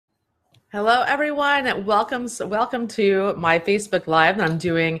Hello, everyone. Welcome to my Facebook Live that I'm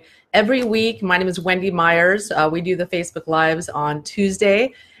doing every week. My name is Wendy Myers. We do the Facebook Lives on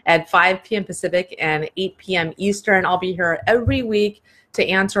Tuesday at 5 p.m. Pacific and 8 p.m. Eastern. I'll be here every week to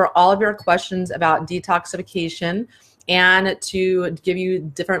answer all of your questions about detoxification and to give you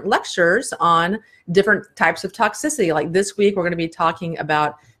different lectures on different types of toxicity. Like this week, we're going to be talking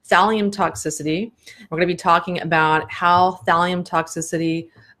about thallium toxicity. We're going to be talking about how thallium toxicity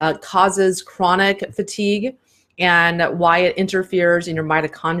causes chronic fatigue and why it interferes in your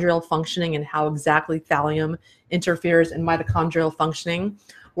mitochondrial functioning and how exactly thallium interferes in mitochondrial functioning.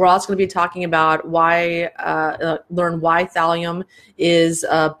 We're also going to be talking about learn why thallium is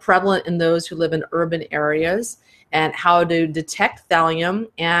prevalent in those who live in urban areas and how to detect thallium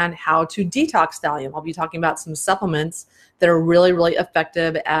and how to detox thallium. I'll be talking about some supplements that are really, really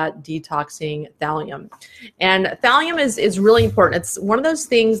effective at detoxing thallium. And thallium is really important. It's one of those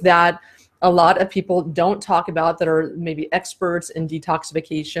things that a lot of people don't talk about that are maybe experts in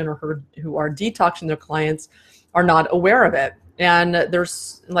detoxification or who are detoxing their clients are not aware of it. And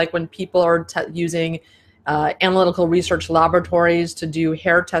there's like when people are using analytical research laboratories to do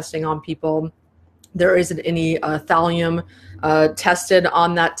hair testing on people, there isn't any thallium tested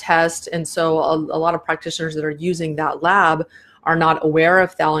on that test. And so a lot of practitioners that are using that lab are not aware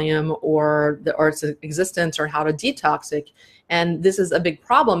of thallium or its existence or how to detox it. And this is a big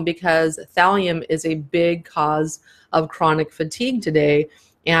problem because thallium is a big cause of chronic fatigue today.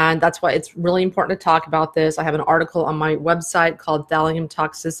 And that's why it's really important to talk about this. I have an article on my website called Thallium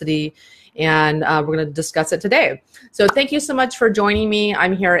Toxicity, and we're going to discuss it today. So thank you so much for joining me.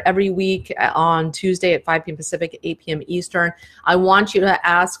 I'm here every week on Tuesday at 5 p.m. Pacific, 8 p.m. Eastern. I want you to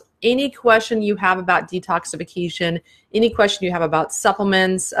ask any question you have about detoxification, any question you have about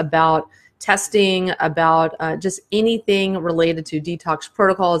supplements, about testing, about just anything related to detox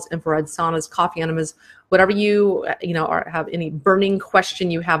protocols, infrared saunas, coffee enemas, whatever you have any burning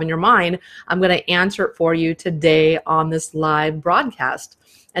question you have in your mind, I'm going to answer it for you today on this live broadcast.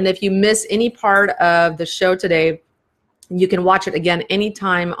 And if you miss any part of the show today, you can watch it again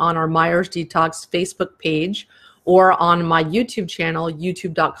anytime on our Myers Detox Facebook page or on my YouTube channel,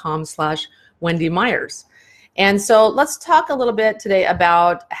 youtube.com/Wendy Myers. And so let's talk a little bit today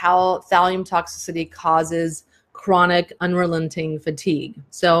about how thallium toxicity causes chronic unrelenting fatigue.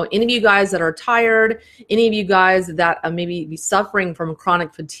 So any of you guys that are tired, any of you guys that maybe be suffering from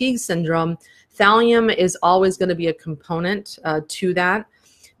chronic fatigue syndrome, thallium is always going to be a component to that.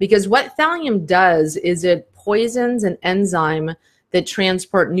 Because what thallium does is it poisons an enzyme that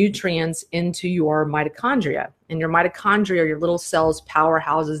transport nutrients into your mitochondria. And your mitochondria are your little cells,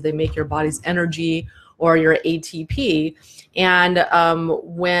 powerhouses. They make your body's energy or your ATP. And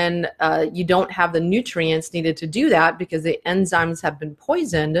when you don't have the nutrients needed to do that because the enzymes have been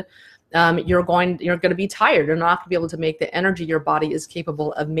poisoned, you're going to be tired. You're not going to be able to make the energy your body is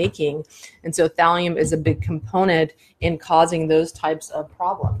capable of making. And so thallium is a big component in causing those types of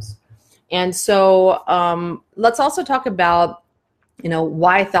problems. And so let's also talk about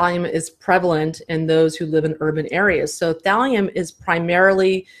why thallium is prevalent in those who live in urban areas. So thallium is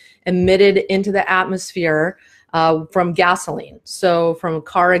primarily emitted into the atmosphere from gasoline. So from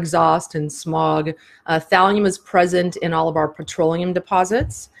car exhaust and smog, thallium is present in all of our petroleum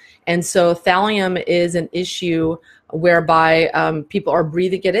deposits. And so thallium is an issue whereby people are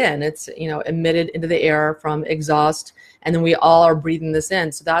breathing it in. It's emitted into the air from exhaust, and then we all are breathing this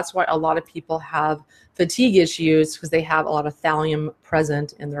in. So that's why a lot of people have fatigue issues, because they have a lot of thallium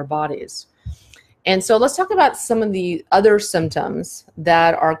present in their bodies. And so let's talk about some of the other symptoms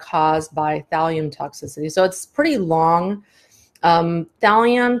that are caused by thallium toxicity. So it's pretty long.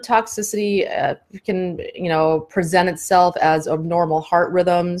 Thallium toxicity can present itself as abnormal heart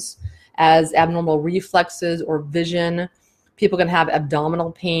rhythms, as abnormal reflexes or vision. People can have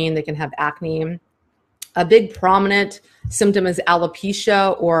abdominal pain. They can have acne. A big prominent symptom is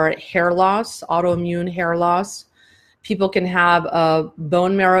alopecia or hair loss, autoimmune hair loss. People can have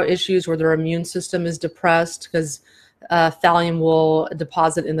bone marrow issues where their immune system is depressed because thallium will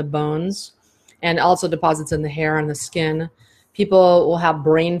deposit in the bones and also deposits in the hair and the skin. People will have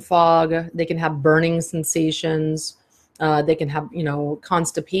brain fog. They can have burning sensations. They can have,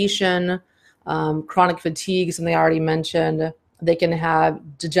 constipation, chronic fatigue, something I already mentioned. They can have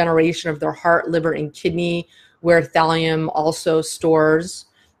degeneration of their heart, liver, and kidney, where thallium also stores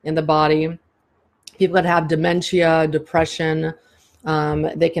in the body. People can have dementia, depression.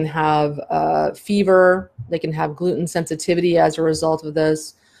 They can have fever. They can have gluten sensitivity as a result of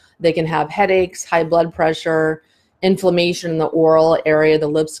this. They can have headaches, high blood pressure, inflammation in the oral area, the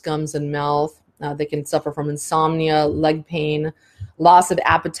lips, gums, and mouth. They can suffer from insomnia, leg pain, loss of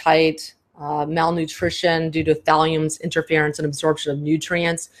appetite, malnutrition due to thallium's interference and absorption of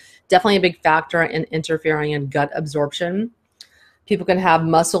nutrients. Definitely a big factor in interfering in gut absorption. People can have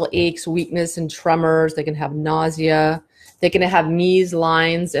muscle aches, weakness, and tremors. They can have nausea. They can have Mies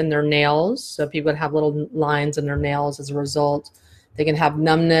lines in their nails. So people can have little lines in their nails as a result. They can have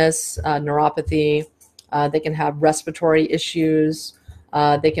numbness, neuropathy. They can have respiratory issues.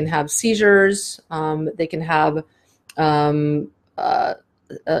 They can have seizures. They can have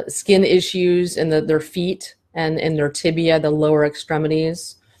skin issues in their feet and in their tibia, the lower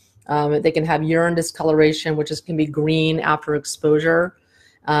extremities. They can have urine discoloration, which can be green after exposure.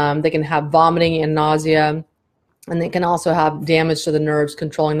 They can have vomiting and nausea. And they can also have damage to the nerves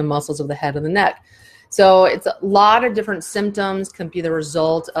controlling the muscles of the head and the neck. So it's a lot of different symptoms can be the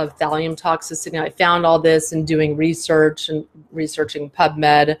result of thallium toxicity. I found all this in doing research and researching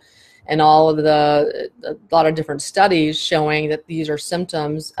PubMed and all of a lot of different studies showing that these are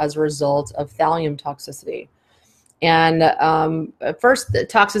symptoms as a result of thallium toxicity. And first, the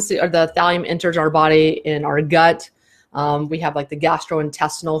toxicity or the thallium enters our body in our gut. We have like the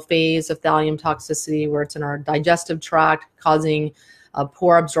gastrointestinal phase of thallium toxicity where it's in our digestive tract, causing a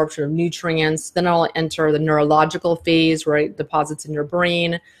poor absorption of nutrients. Then it'll enter the neurological phase where it deposits in your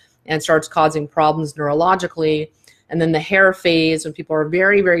brain and starts causing problems neurologically. And then the hair phase, when people are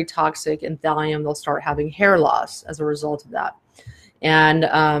very, very toxic in thallium, they'll start having hair loss as a result of that.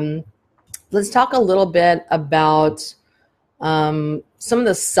 And let's talk a little bit about some of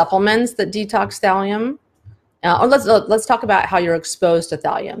the supplements that detox thallium. Or let's talk about how you're exposed to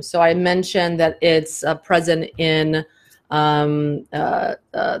thallium. So I mentioned that it's present in the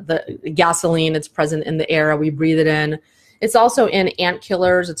gasoline. It's present in the air. We breathe it in. It's also in ant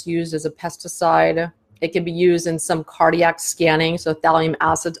killers. It's used as a pesticide. It can be used in some cardiac scanning. So thallium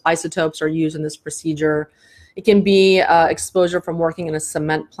isotopes are used in this procedure. It can be exposure from working in a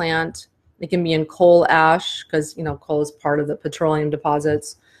cement plant. It can be in coal ash because, coal is part of the petroleum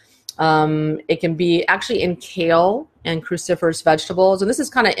deposits. It can be actually in kale and cruciferous vegetables. And this is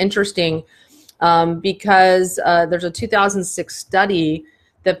kind of interesting because there's a 2006 study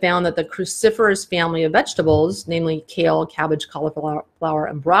that found that the cruciferous family of vegetables, namely kale, cabbage, cauliflower,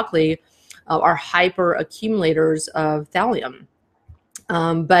 and broccoli, are hyper-accumulators of thallium.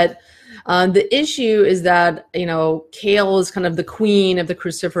 But the issue is that, kale is kind of the queen of the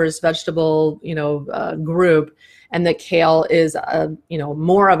cruciferous vegetable, group. And that kale is,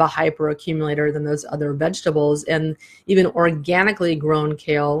 more of a hyperaccumulator than those other vegetables. And even organically grown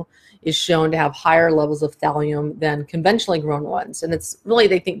kale is shown to have higher levels of thallium than conventionally grown ones. And it's really,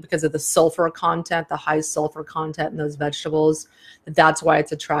 they think because of the sulfur content, the high sulfur content in those vegetables, that's why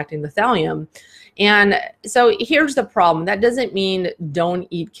it's attracting the thallium. And so here's the problem. That doesn't mean don't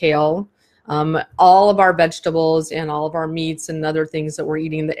eat kale. All of our vegetables and all of our meats and other things that we're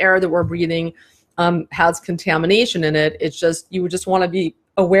eating, the air that we're breathing, has contamination in it. It's just, you would just want to be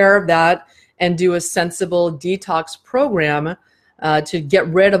aware of that and do a sensible detox program to get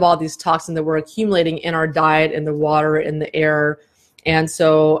rid of all these toxins that we're accumulating in our diet, in the water, in the air. And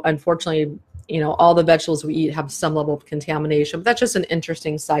so unfortunately, all the vegetables we eat have some level of contamination, but that's just an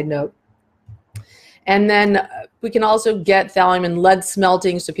interesting side note. And then we can also get thallium in lead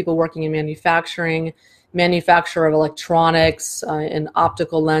smelting. So people working in manufacture of electronics, and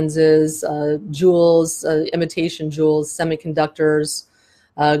optical lenses, jewels, imitation jewels, semiconductors,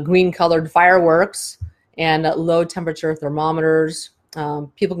 green colored fireworks, and low temperature thermometers.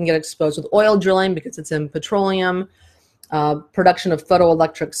 People can get exposed with oil drilling because it's in petroleum, production of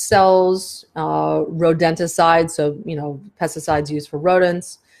photoelectric cells, rodenticides, so pesticides used for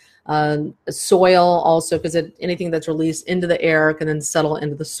rodents, soil also, because anything that's released into the air can then settle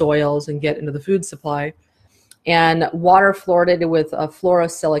into the soils and get into the food supply. And water fluoridated with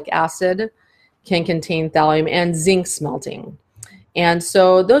fluorosilicic acid can contain thallium, and zinc smelting. And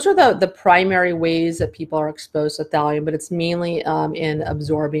so those are the primary ways that people are exposed to thallium, but it's mainly in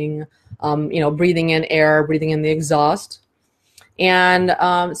absorbing, breathing in air, breathing in the exhaust. And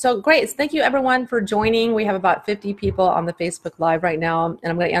so great. Thank you everyone for joining. We have about 50 people on the Facebook Live right now, and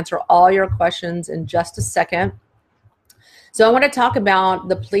I'm going to answer all your questions in just a second. So I want to talk about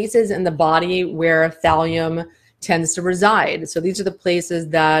the places in the body where thallium tends to reside. So these are the places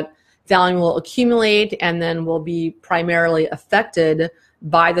that thallium will accumulate and then will be primarily affected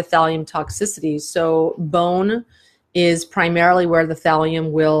by the thallium toxicity. So bone is primarily where the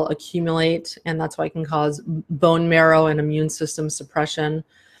thallium will accumulate, and that's why it can cause bone marrow and immune system suppression.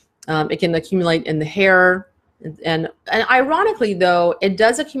 It can accumulate in the hair. And ironically, though, it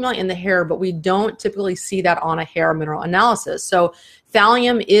does accumulate in the hair, but we don't typically see that on a hair mineral analysis. So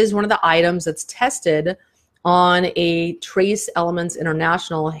thallium is one of the items that's tested on a Trace Elements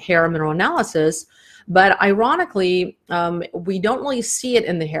International hair mineral analysis. But ironically, we don't really see it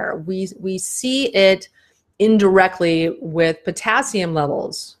in the hair. We see it indirectly with potassium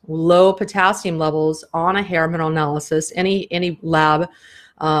levels, low potassium levels on a hair mineral analysis. Any lab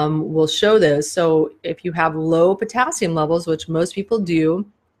will show this. So if you have low potassium levels, which most people do,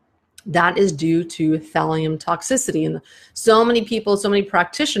 that is due to thallium toxicity. And so many people, so many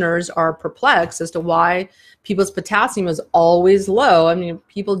practitioners are perplexed as to why people's potassium is always low. I mean,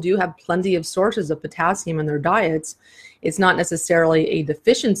 people do have plenty of sources of potassium in their diets. It's not necessarily a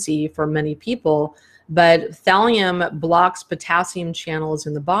deficiency for many people, but thallium blocks potassium channels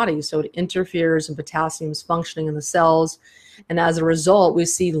in the body. So it interferes in potassium's functioning in the cells. And as a result, we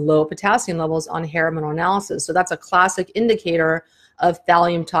see low potassium levels on hair mineral analysis. So that's a classic indicator of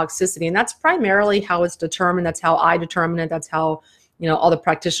thallium toxicity. And that's primarily how it's determined. That's how I determine it. That's how, all the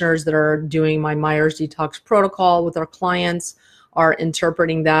practitioners that are doing my Myers detox protocol with our clients are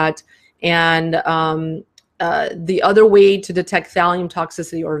interpreting that. And the other way to detect thallium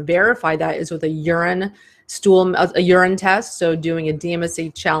toxicity or verify that is with a urine test. So doing a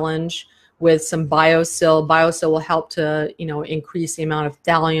DMSA challenge with some BioSil. BioSil will help to, increase the amount of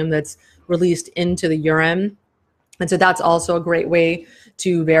thallium that's released into the urine. And so that's also a great way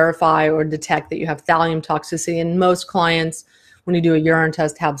to verify or detect that you have thallium toxicity. And most clients, when you do a urine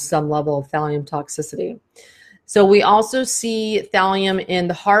test, have some level of thallium toxicity. So we also see thallium in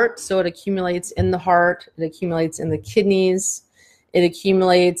the heart. So it accumulates in the heart, it accumulates in the kidneys, it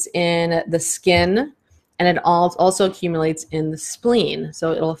accumulates in the skin, and it also accumulates in the spleen.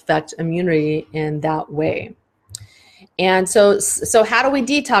 So it'll affect immunity in that way. And so how do we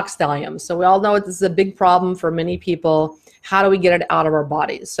detox thallium? So we all know this is a big problem for many people. How do we get it out of our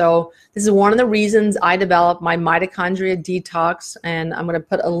bodies? So this is one of the reasons I developed my Mitochondria Detox, and I'm going to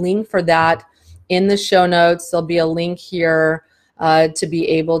put a link for that in the show notes. There'll be a link here to be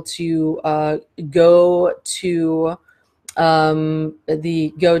able to go to the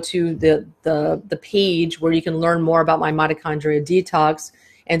page where you can learn more about my Mitochondria Detox.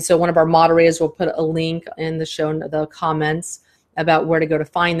 And so one of our moderators will put a link in the comments about where to go to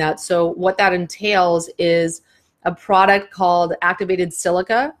find that. So what that entails is a product called activated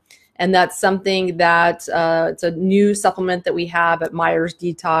silica. And that's something that it's a new supplement that we have at Myers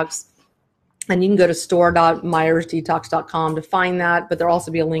Detox. And you can go to store.myersdetox.com to find that, but there'll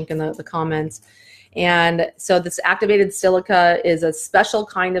also be a link in the comments. And so this activated silica is a special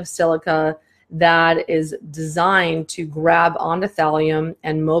kind of silica that is designed to grab onto thallium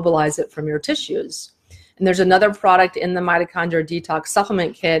and mobilize it from your tissues. And there's another product in the Mitochondria Detox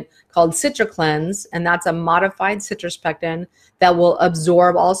supplement kit called CitraCleanse, and that's a modified citrus pectin that will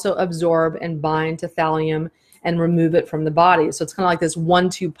also absorb and bind to thallium and remove it from the body. So it's kind of like this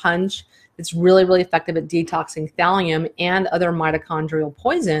 1-2 punch. It's really, really effective at detoxing thallium and other mitochondrial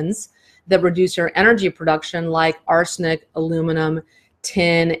poisons that reduce your energy production, like arsenic, aluminum,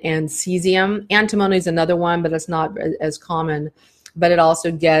 tin, and cesium. Antimony is another one, but it's not as common. But it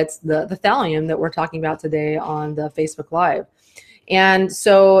also gets the thallium that we're talking about today on the Facebook Live. And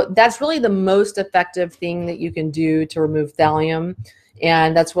so that's really the most effective thing that you can do to remove thallium.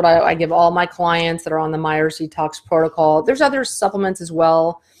 And that's what I give all my clients that are on the Myers Detox protocol. There's other supplements as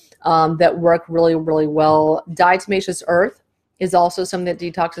well that work really, really well. Diatomaceous earth is also something that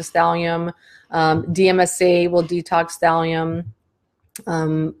detoxes thallium. DMSA will detox thallium.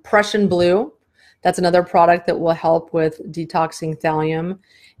 Prussian blue, that's another product that will help with detoxing thallium,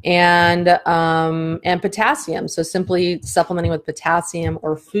 and potassium. So simply supplementing with potassium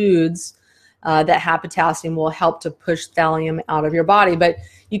or foods that have potassium will help to push thallium out of your body. But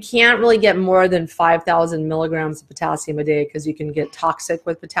you can't really get more than 5,000 milligrams of potassium a day because you can get toxic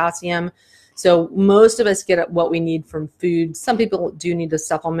with potassium. So most of us get what we need from food. Some people do need to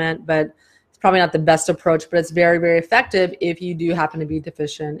supplement, but it's probably not the best approach, but it's very, very effective if you do happen to be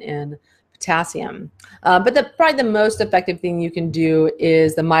deficient in potassium. But probably the most effective thing you can do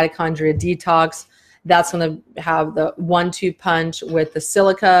is the Mitochondria Detox. That's going to have the 1-2 punch with the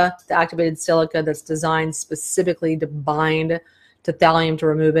silica, the activated silica that's designed specifically to bind to thallium to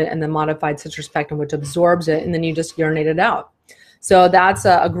remove it, and the modified citrus pectin, which absorbs it, and then you just urinate it out. So that's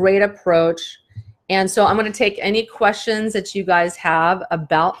a great approach. And so I'm going to take any questions that you guys have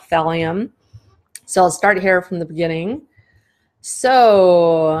about thallium. So I'll start here from the beginning.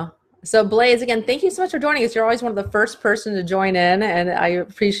 So Blaze, again, thank you so much for joining us. You're always one of the first person to join in, and I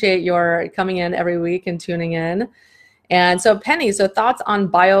appreciate your coming in every week and tuning in. And so Penny, so thoughts on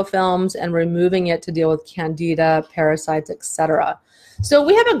biofilms and removing it to deal with candida, parasites, etc. So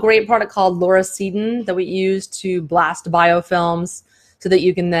we have a great product called Lauracidin that we use to blast biofilms. so that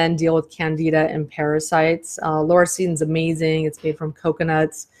you can then deal with candida and parasites. Lauricidin is amazing. It's made from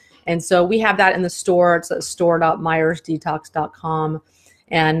coconuts. And so we have that in the store. It's at store.myersdetox.com,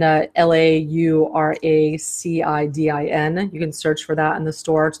 and LAURACIDIN. You can search for that in the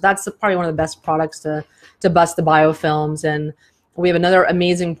store. So that's probably one of the best products to bust the biofilms. And we have another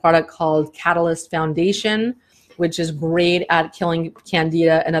amazing product called Catalyst Foundation, which is great at killing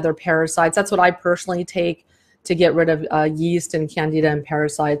candida and other parasites. That's what I personally take to get rid of yeast and candida and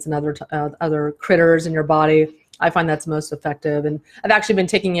parasites and other critters in your body. I find that's most effective, and I've actually been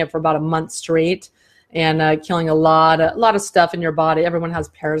taking it for about a month straight, and killing a lot of stuff in your body. Everyone has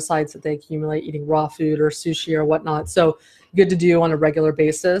parasites that they accumulate eating raw food or sushi or whatnot, so good to do on a regular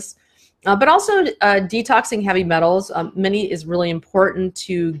basis. But also detoxing heavy metals. Many is really important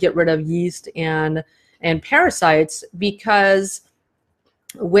to get rid of yeast and parasites, because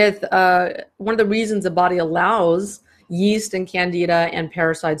with one of the reasons the body allows yeast and candida and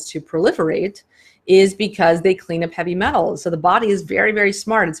parasites to proliferate is because they clean up heavy metals. So the body is very, very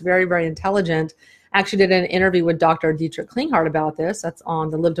smart. It's very, very intelligent. I actually did an interview with Dr. Dietrich Klinghardt about this. That's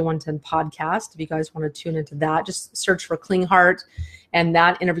on the Live to 110 podcast. If you guys want to tune into that, just search for Klinghardt, and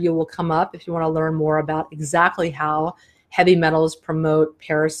that interview will come up if you want to learn more about exactly how heavy metals promote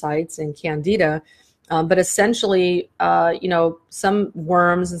parasites and candida. But essentially, some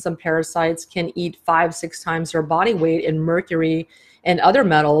worms and some parasites can eat 5-6 times their body weight in mercury and other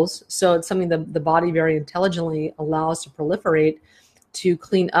metals. So it's something that the body very intelligently allows to proliferate to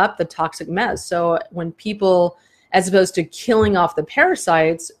clean up the toxic mess. So when people, as opposed to killing off the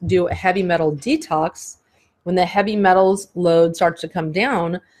parasites, do a heavy metal detox, when the heavy metals load starts to come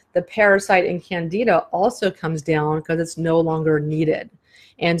down, the parasite and candida also comes down because it's no longer needed.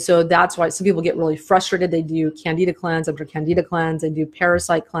 And so that's why some people get really frustrated. They do candida cleanse after candida cleanse. They do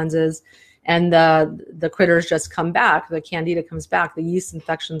parasite cleanses, and the critters just come back. The candida comes back. The yeast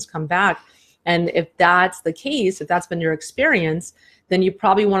infections come back. And if that's the case, if that's been your experience, then you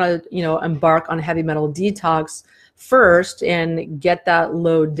probably want to, embark on heavy metal detox first and get that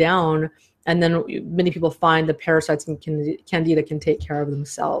load down. And then many people find the parasites and candida can take care of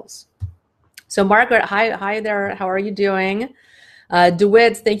themselves. So Margaret, hi there. How are you doing?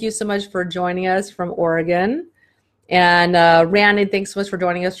 DeWitt, thank you so much for joining us from Oregon. And Randy, thanks so much for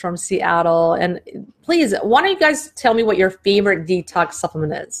joining us from Seattle. And please, why don't you guys tell me what your favorite detox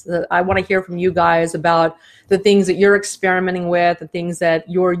supplement is? I want to hear from you guys about the things that you're experimenting with, the things that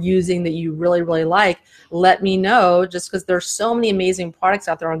you're using that you really, really like. Let me know, just because there's so many amazing products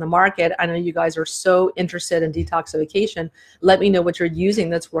out there on the market. I know you guys are so interested in detoxification. Let me know what you're using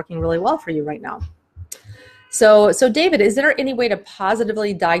that's working really well for you right now. So David, is there any way to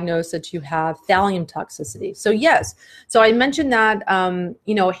positively diagnose that you have thallium toxicity? So yes. So I mentioned that,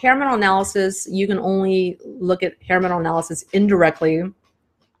 hair mineral analysis, you can only look at hair mineral analysis indirectly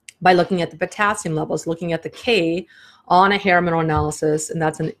by looking at the potassium levels, looking at the K on a hair mineral analysis, and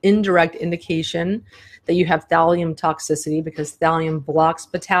that's an indirect indication that you have thallium toxicity, because thallium blocks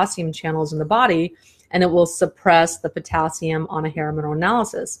potassium channels in the body, and it will suppress the potassium on a hair mineral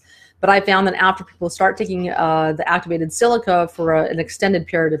analysis. But I found that after people start taking the activated silica for an extended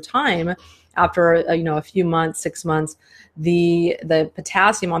period of time, after a few months, 6 months, the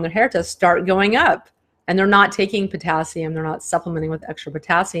potassium on their hair tests start going up, and they're not taking potassium, they're not supplementing with extra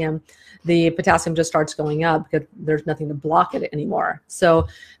potassium. The potassium just starts going up because there's nothing to block it anymore. So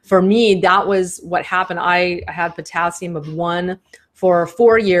for me, that was what happened. I had potassium of 1 for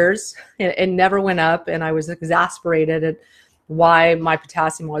 4 years. It never went up, and I was exasperated at why my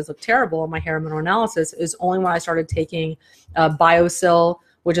potassium always looked terrible in my hair mineral analysis. Is only when I started taking BioSil,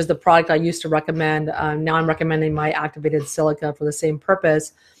 which is the product I used to recommend. Now I'm recommending my activated silica for the same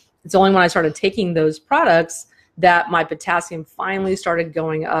purpose. It's only when I started taking those products that my potassium finally started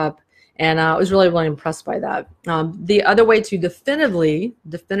going up, and I was really, really impressed by that. The other way to definitively,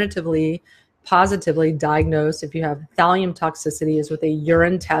 positively diagnose if you have thallium toxicity is with a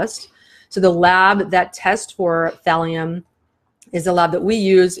urine test. So the lab that tests for thallium is a lab that we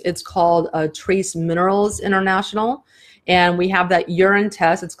use. It's called Trace Minerals International. And we have that urine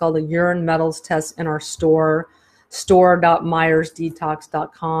test. It's called a urine metals test in our store,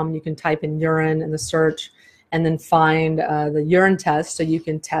 store.myersdetox.com. You can type in urine in the search and then find the urine test, so you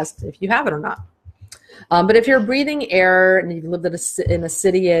can test if you have it or not. But if you're breathing air and you've lived in a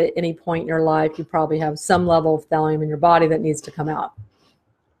city at any point in your life, you probably have some level of thallium in your body that needs to come out.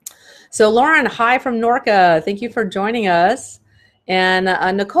 So Lauren, hi from Norca. Thank you for joining us. And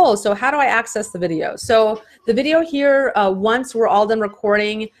Nicole, so how do I access the video? So the video here, once we're all done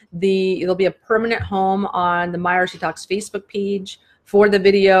recording, it'll be a permanent home on the Myers Detox Facebook page. for the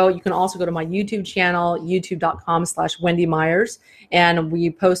video. You can also go to my YouTube channel, youtube.com/Wendy Myers, and we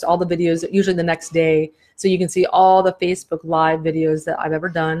post all the videos usually the next day. So you can see all the Facebook Live videos that I've ever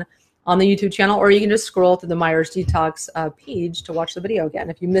done on the YouTube channel, or you can just scroll through the Myers Detox page to watch the video again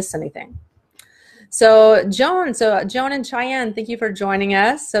if you miss anything. So Joan and Cheyenne, thank you for joining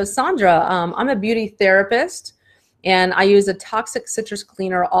us. So Sandra, I'm a beauty therapist, and I use a toxic citrus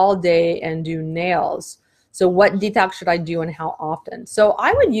cleaner all day and do nails. So what detox should I do and how often? So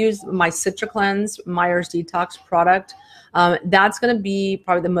I would use my CitraCleanse Myers Detox product. That's going to be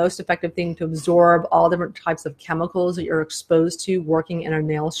probably the most effective thing to absorb all different types of chemicals that you're exposed to working in a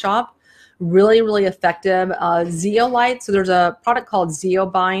nail shop. Really, really effective. Zeolite, so there's a product called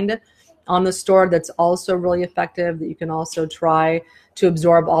Zeobind on the store that's also really effective that you can also try to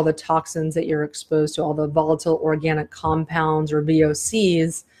absorb all the toxins that you're exposed to, all the volatile organic compounds or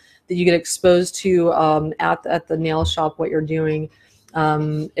VOCs that you get exposed to at the nail shop. What you're doing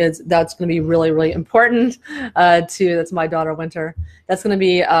that's going to be really, really important that's my daughter Winter. That's going to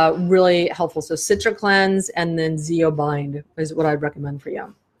be really helpful. So CitraCleanse and then Zeobind is what I'd recommend for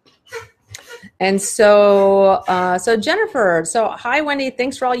you. And so Jennifer, so hi Wendy,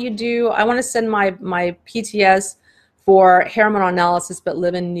 thanks for all you do. I want to send my PTS for hair hormone analysis, but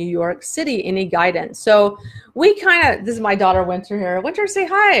live in New York City. Any guidance? So we this is my daughter Winter here. Winter, say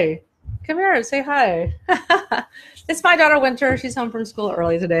hi. Come here, say hi. It's my daughter Winter. She's home from school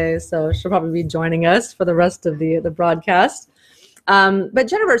early today, so she'll probably be joining us for the rest of the broadcast. But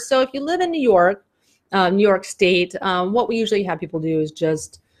Jennifer, so if you live in New York State, what we usually have people do is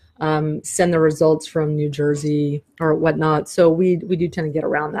just send the results from New Jersey or whatnot. So we do tend to get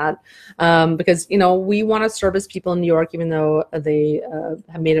around that because, we want to service people in New York, even though they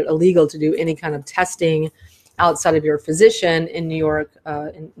have made it illegal to do any kind of testing outside of your physician in New York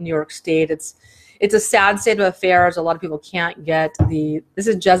State. It's a sad state of affairs. A lot of people can't get this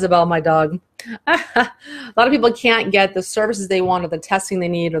is Jezebel, my dog. A lot of people can't get the services they want or the testing they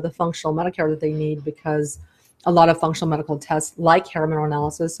need or the functional Medicare that they need because a lot of functional medical tests like hair hormone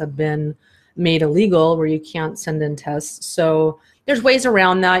analysis have been made illegal where you can't send in tests. So there's ways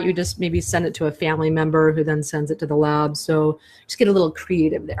around that. You just maybe send it to a family member who then sends it to the lab. So just get a little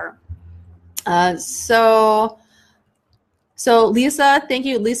creative there. So Lisa, thank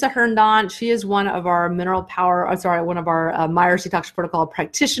you. Lisa Herndon, she is one of our one of our Myers Detox Protocol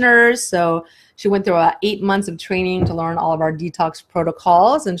practitioners. So she went through 8 months of training to learn all of our detox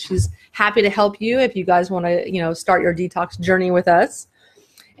protocols, and she's happy to help you if you guys want to, start your detox journey with us.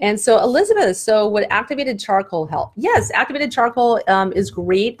 And so Elizabeth, so would activated charcoal help? Yes, activated charcoal is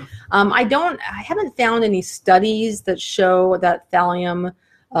great. I haven't found any studies that show that thallium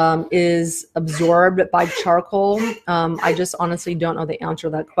is absorbed by charcoal. I just honestly don't know the answer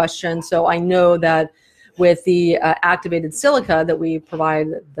to that question. So I know that with the activated silica that we provide,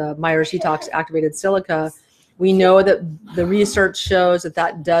 the Myers Detox activated silica, we know that the research shows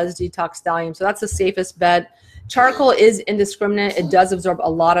that does detox thallium. So that's the safest bet. Charcoal is indiscriminate. It does absorb a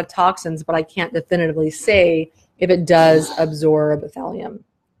lot of toxins, but I can't definitively say if it does absorb thallium.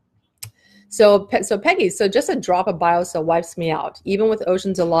 So Peggy, so just a drop of BioCell wipes me out, even with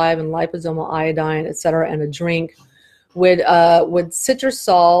Oceans Alive and liposomal iodine, et cetera, and a drink. Would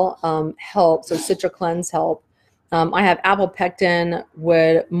Citrusol help? So CitraCleanse help. I have apple pectin.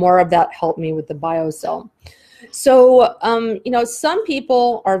 Would more of that help me with the BioCell? So some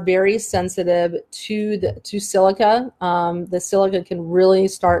people are very sensitive to silica. The silica can really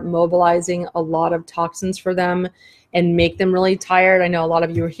start mobilizing a lot of toxins for them and make them really tired. I know a lot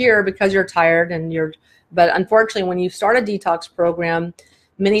of you are here because you're tired but unfortunately when you start a detox program,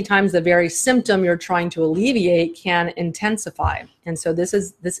 many times the very symptom you're trying to alleviate can intensify. And so this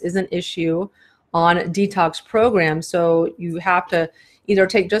is an issue on detox programs. So you have to either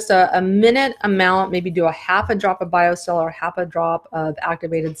take just a minute amount, maybe do a half a drop of BioCell or half a drop of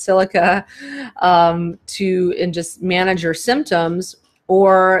activated silica and just manage your symptoms,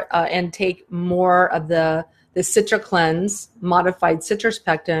 or and take more of the CitraCleanse modified citrus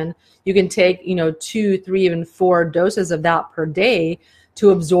pectin. You can take 2, 3, even 4 doses of that per day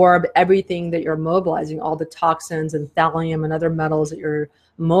to absorb everything that you're mobilizing, all the toxins and thallium and other metals that you're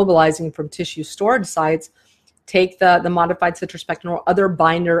mobilizing from tissue storage sites. Take the modified citrus pectin or other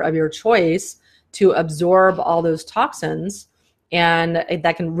binder of your choice to absorb all those toxins, and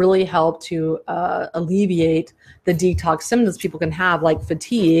that can really help to alleviate the detox symptoms people can have, like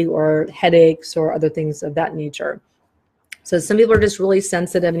fatigue or headaches or other things of that nature. So some people are just really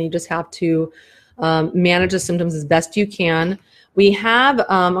sensitive, and you just have to manage the symptoms as best you can. We have,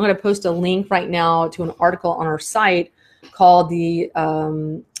 I'm going to post a link right now to an article on our site called the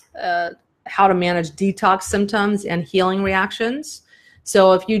How to Manage Detox Symptoms and Healing Reactions.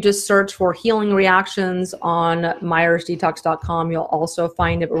 So if you just search for healing reactions on myersdetox.com, you'll also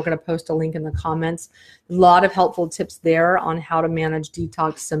find it. We're going to post a link in the comments. A lot of helpful tips there on how to manage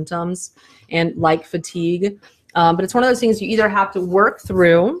detox symptoms and like fatigue. But it's one of those things you either have to work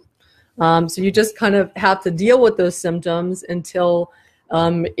through. So you just kind of have to deal with those symptoms until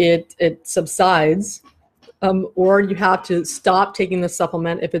it subsides. Or you have to stop taking the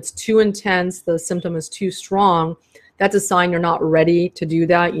supplement. If it's too intense, the symptom is too strong, that's a sign you're not ready to do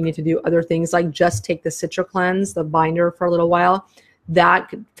that. You need to do other things like just take the Citra Cleanse, the binder, for a little while.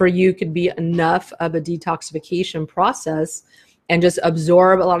 That for you could be enough of a detoxification process, and just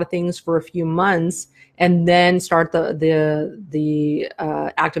absorb a lot of things for a few months, and then start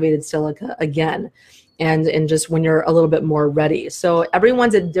the activated silica again. And just when you're a little bit more ready. So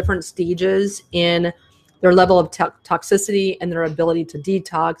everyone's at different stages in their level of toxicity and their ability to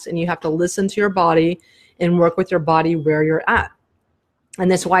detox, and you have to listen to your body and work with your body where you're at.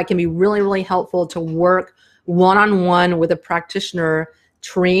 And that's why it can be really, really helpful to work one-on-one with a practitioner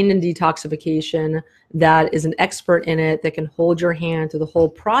trained in detoxification that is an expert in it, that can hold your hand through the whole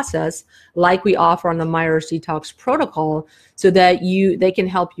process, like we offer on the Myers Detox protocol, so that they can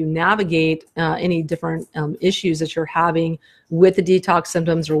help you navigate any different issues that you're having with the detox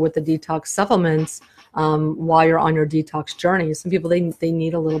symptoms or with the detox supplements while you're on your detox journey. Some people, they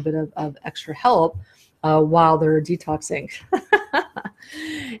need a little bit of extra help while they're detoxing.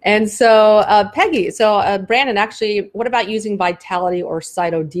 And so Peggy, Brandon, actually, what about using Vitality or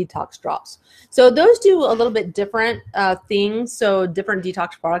Cyto Detox drops? So those do a little bit different things. So different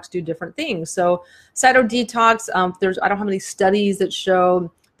detox products do different things. So Cyto Detox, I don't have any studies that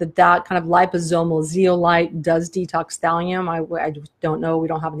show that kind of liposomal zeolite does detox thallium. I don't know. We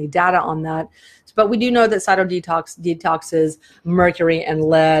don't have any data on that. But we do know that Cyto Detox detoxes mercury and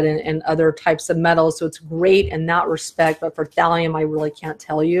lead and other types of metals. So it's great in that respect. But for thallium, I really can't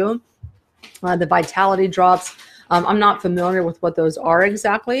tell you. The Vitality drops, I'm not familiar with what those are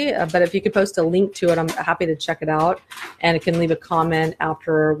exactly. But if you could post a link to it, I'm happy to check it out. And it can leave a comment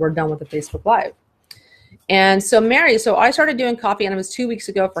after we're done with the Facebook Live. And so Mary, I started doing coffee enemas 2 weeks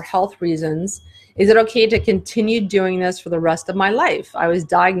ago for health reasons. Is it okay to continue doing this for the rest of my life? I was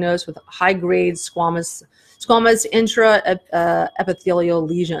diagnosed with high-grade squamous intraepithelial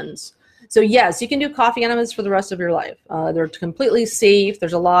lesions. So yes, you can do coffee enemas for the rest of your life. They're completely safe.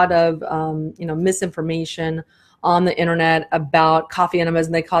 There's a lot of misinformation on the internet about coffee enemas,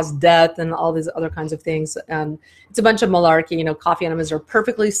 and they cause death and all these other kinds of things. It's a bunch of malarkey. Coffee enemas are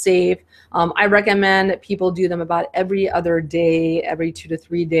perfectly safe. I recommend people do them about every other day, every 2 to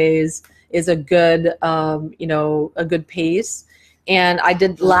 3 days is a good, a good pace. And I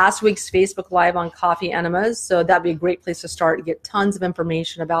did last week's Facebook Live on coffee enemas, so that'd be a great place to start to get tons of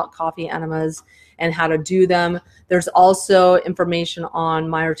information about coffee enemas and how to do them. There's also information on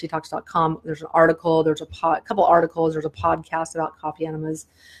myersdetox.com. There's an article, there's a couple articles, there's a podcast about coffee enemas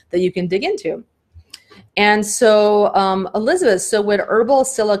that you can dig into. And so Elizabeth, so would herbal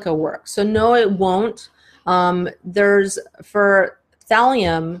silica work? So no, it won't. There's, for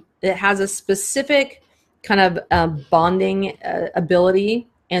thallium, it has a specific kind of bonding ability.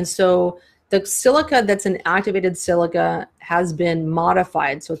 And so the silica that's an activated silica has been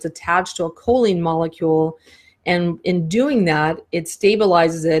modified. So it's attached to a choline molecule. And in doing that, it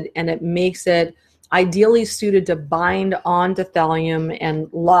stabilizes it and it makes it ideally suited to bind onto thallium and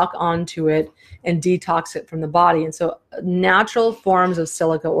lock onto it and detox it from the body. And so natural forms of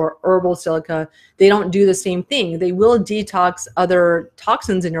silica or herbal silica, they don't do the same thing. They will detox other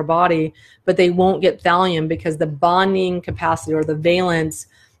toxins in your body, but they won't get thallium because the bonding capacity or the valence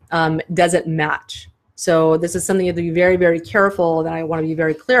doesn't match. So this is something you have to be very, very careful, that I want to be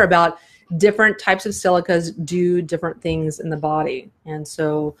very clear about. Different types of silicas do different things in the body. And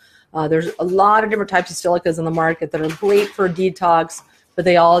so there's a lot of different types of silicas in the market that are great for detox, but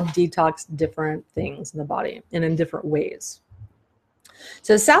they all detox different things in the body and in different ways.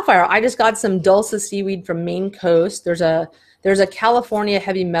 So Sapphire, I just got some dulce seaweed from Maine Coast. There's a California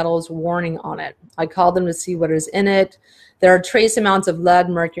heavy metals warning on it. I called them to see what is in it. There are trace amounts of lead,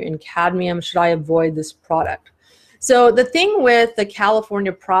 mercury, and cadmium. Should I avoid this product? So the thing with the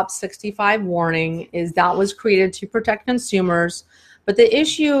California Prop 65 warning is that was created to protect consumers. But the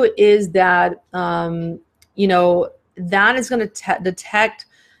issue is that, that is going to detect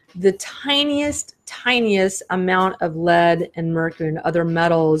the tiniest amount of lead and mercury and other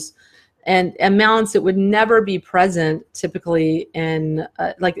metals, and amounts that would never be present typically in,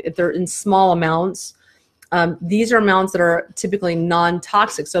 like if they're in small amounts. These are amounts that are typically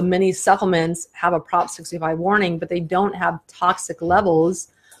non-toxic. So many supplements have a Prop 65 warning, but they don't have toxic levels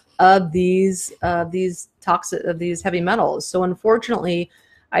of these heavy metals. So unfortunately,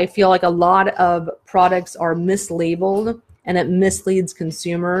 I feel like a lot of products are mislabeled and it misleads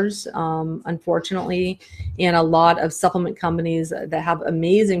consumers, unfortunately. And a lot of supplement companies that have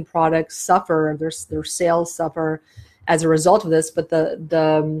amazing products suffer, their sales suffer as a result of this. But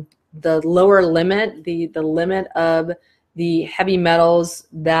the lower limit, the limit of the heavy metals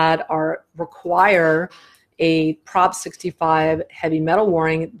that require a Prop 65 heavy metal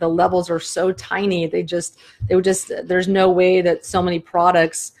warning, the levels are so tiny. There's no way that so many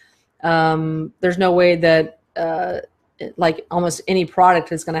products, there's no way that like almost any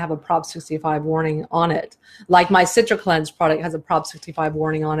product is going to have a Prop 65 warning on it. Like my CitraCleanse product has a Prop 65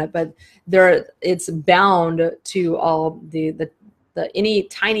 warning on it, but it's bound to all the any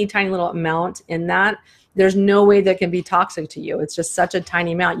tiny little amount in that. There's no way that can be toxic to you. It's just such a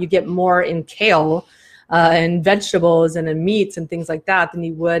tiny amount. You get more in kale and vegetables and in meats and things like that than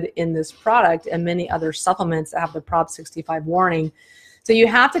you would in this product and many other supplements that have the Prop 65 warning. So you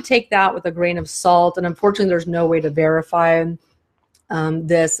have to take that with a grain of salt. And unfortunately, there's no way to verify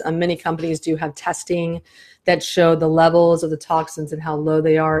this. Many companies do have testing that show the levels of the toxins and how low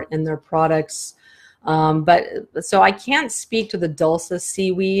they are in their products. But so I can't speak to the Dulce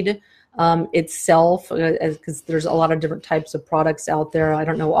seaweed itself, because there's a lot of different types of products out there. I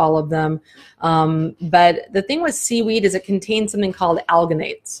don't know all of them. But the thing with seaweed is it contains something called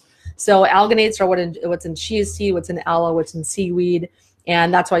alganates. So alganates are what's in chia seed, what's in aloe, what's in seaweed.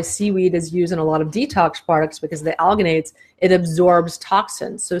 And that's why seaweed is used in a lot of detox products, because the alganates, it absorbs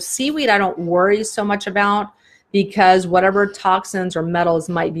toxins. So seaweed, I don't worry so much about, because whatever toxins or metals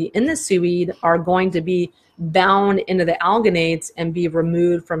might be in the seaweed are going to be bound into the alganates and be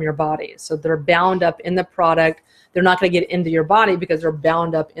removed from your body. So they're bound up in the product. They're not going to get into your body because they're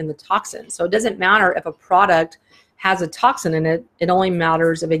bound up in the toxin. So it doesn't matter if a product has a toxin in it. It only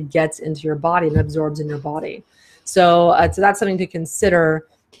matters if it gets into your body and absorbs in your body. So that's something to consider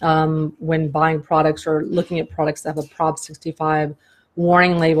when buying products or looking at products that have a Prop 65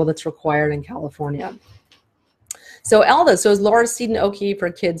 warning label that's required in California. So Elda, so is laurel seed okay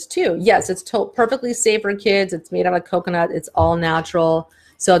for kids too? Yes, it's perfectly safe for kids. It's made out of coconut. It's all natural.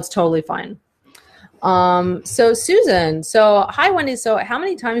 So it's totally fine. So Susan, so hi Wendy. So how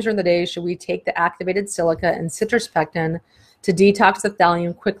many times during the day should we take the activated silica and citrus pectin to detox the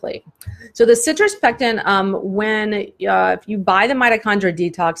thallium quickly? So the citrus pectin, if you buy the Mitochondria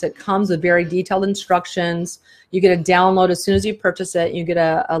Detox, it comes with very detailed instructions. You get a download as soon as you purchase it. You get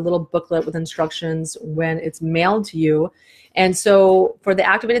a little booklet with instructions when it's mailed to you. And so for the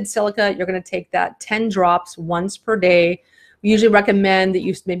activated silica, you're going to take that 10 drops once per day. We usually recommend that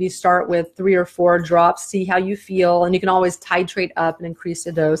you maybe start with 3 or 4 drops, see how you feel, and you can always titrate up and increase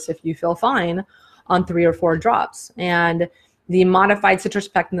the dose if you feel fine on 3 or 4 drops. And the modified citrus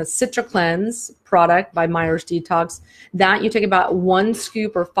pectin, the CitraCleanse product by Myers Detox, that you take about 1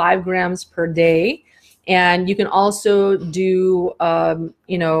 scoop or 5 grams per day. And you can also do,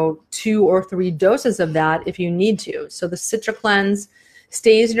 2 or 3 doses of that if you need to. So the CitraCleanse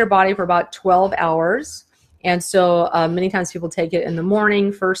stays in your body for about 12 hours. And so many times people take it in the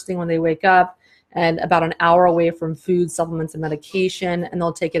morning, first thing when they wake up, and about an hour away from food, supplements, and medication. And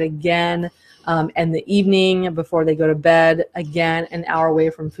they'll take it again in the evening before they go to bed, again, an hour away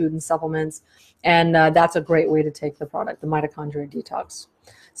from food and supplements. And that's a great way to take the product, the Mitochondria Detox.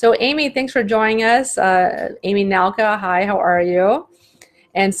 So Amy, thanks for joining us. Amy Nalka, hi, how are you?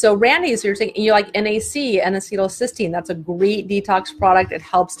 And so Randy, so you're saying you like NAC, N-acetylcysteine. That's a great detox product. It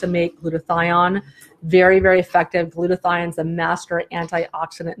helps to make glutathione very, very effective. Glutathione is the master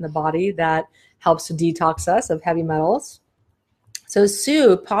antioxidant in the body that helps to detox us of heavy metals. So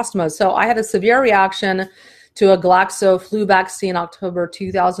Sue Postmo, so I had a severe reaction to a Glaxo flu vaccine October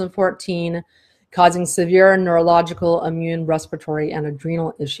 2014, causing severe neurological, immune, respiratory, and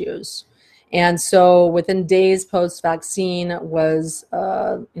adrenal issues. And so within days post-vaccine was,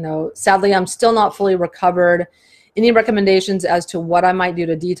 sadly, I'm still not fully recovered. Any recommendations as to what I might do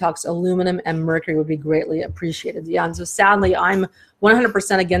to detox aluminum and mercury would be greatly appreciated. Yeah, and so sadly, I'm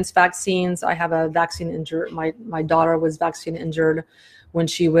 100% against vaccines. I have a vaccine injured. My daughter was vaccine injured when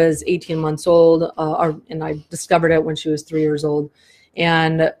she was 18 months old, and I discovered it when she was 3 years old.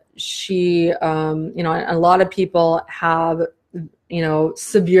 And she, a lot of people have,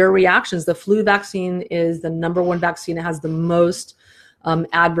 severe reactions. The flu vaccine is the #1 vaccine. It has the most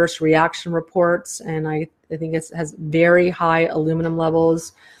adverse reaction reports, and I think it has very high aluminum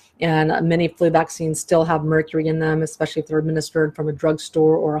levels. And many flu vaccines still have mercury in them, especially if they're administered from a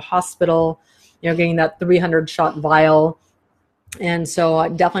drugstore or a hospital, getting that 300-shot vial. And so I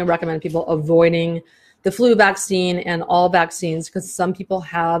definitely recommend people avoiding the flu vaccine and all vaccines, because some people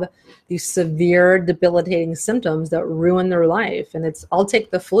have these severe debilitating symptoms that ruin their life. And I'll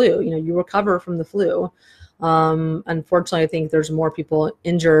take the flu, you recover from the flu. Unfortunately, I think there's more people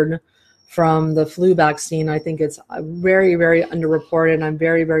injured from the flu vaccine. I think it's very, very underreported, and I'm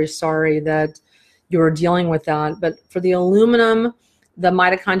very, very sorry that you're dealing with that. But for the aluminum, the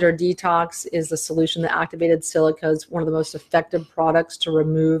Mitochondria Detox is the solution. The activated silica is one of the most effective products to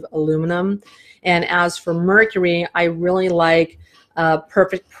remove aluminum. And as for mercury, I really like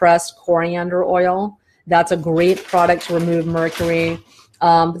Perfect Pressed coriander oil. That's a great product to remove mercury.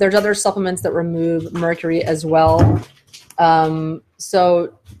 But there's other supplements that remove mercury as well.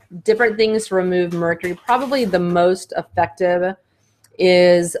 So different things to remove mercury. Probably the most effective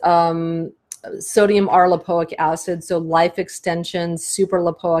is sodium R-lipoic acid. So Life Extension Super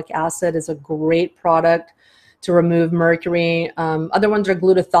Lipoic Acid is a great product to remove mercury. Other ones are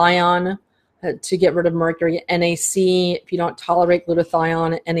glutathione to get rid of mercury. NAC, if you don't tolerate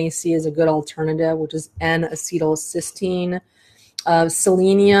glutathione, NAC is a good alternative, which is N-acetylcysteine.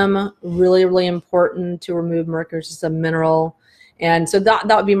 Selenium, really, really important to remove mercury. It's just a mineral. And so that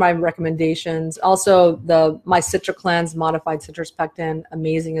would be my recommendations. Also, my CitraCleanse modified citrus pectin,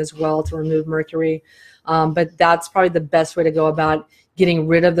 amazing as well to remove mercury. But that's probably the best way to go about getting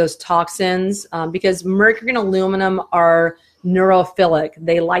rid of those toxins, because mercury and aluminum are neurophilic.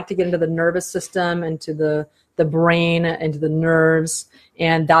 They like to get into the nervous system, into the brain, into the nerves,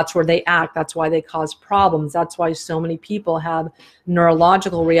 and that's where they act. That's why they cause problems. That's why so many people have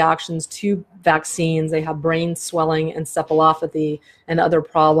neurological reactions to vaccines. They have brain swelling, encephalopathy, and other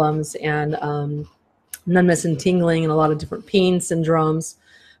problems, and numbness and tingling, and a lot of different pain syndromes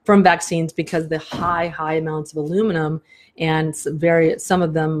from vaccines because of the high amounts of aluminum, and some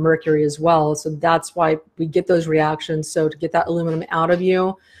of them mercury as well. So that's why we get those reactions. So to get that aluminum out of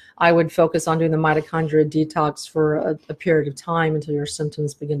you, I would focus on doing the mitochondria detox for a period of time until your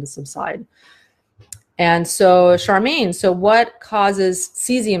symptoms begin to subside. And so, Charmaine, so what causes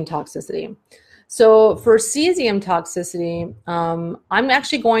cesium toxicity? So for cesium toxicity, I'm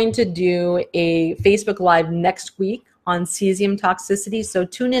actually going to do a Facebook Live next week on cesium toxicity. So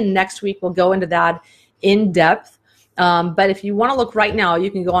tune in next week. We'll go into that in depth. But if you want to look right now, you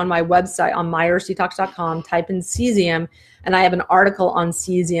can go on my website on myersdetox.com, type in cesium, and I have an article on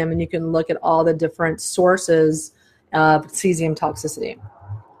cesium, and you can look at all the different sources of cesium toxicity.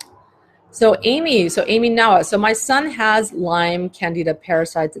 So Amy Noah. So my son has Lyme, Candida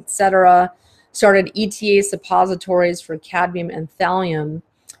parasites, etc. Started ETA suppositories for cadmium and thallium.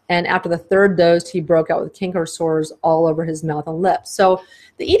 And after the third dose, he broke out with canker sores all over his mouth and lips. So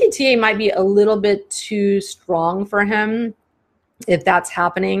the EDTA might be a little bit too strong for him if that's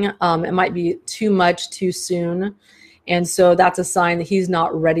happening. It might be too much too soon. And so that's a sign that he's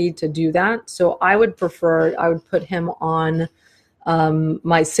not ready to do that. So I would put him on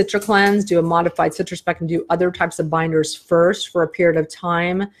my CitraCleanse, do a modified citrus pectin, do other types of binders first for a period of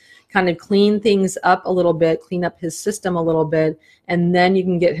time, kind of clean things up a little bit, clean up his system a little bit, and then you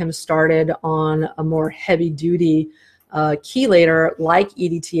can get him started on a more heavy-duty chelator like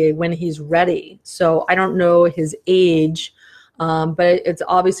EDTA when he's ready. So I don't know his age, but it's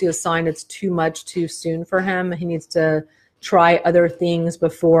obviously a sign it's too much too soon for him. He needs to try other things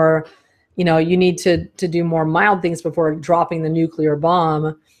before, you need to do more mild things before dropping the nuclear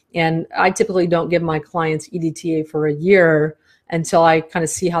bomb. And I typically don't give my clients EDTA for a year until I kind of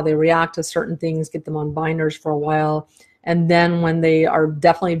see how they react to certain things, get them on binders for a while. And then when they are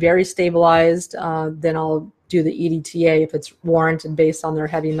definitely very stabilized, then I'll do the EDTA if it's warranted based on their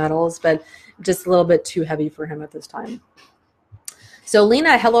heavy metals, but just a little bit too heavy for him at this time. So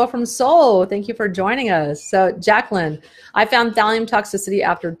Lena, hello from Seoul. Thank you for joining us. So Jacqueline, I found thallium toxicity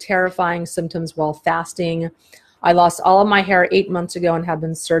after terrifying symptoms while fasting. I lost all of my hair 8 months ago and have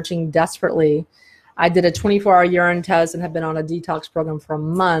been searching desperately. I did a 24-hour urine test and have been on a detox program for a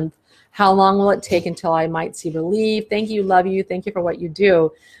month. How long will it take until I might see relief? Thank you, love you. Thank you for what you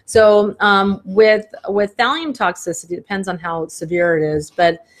do. So with thallium toxicity, it depends on how severe it is,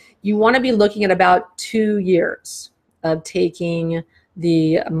 but you want to be looking at about 2 years of taking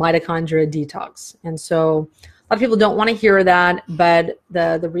the mitochondria detox. And so a lot of people don't want to hear that, but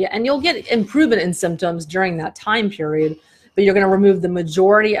and you'll get improvement in symptoms during that time period, but you're going to remove the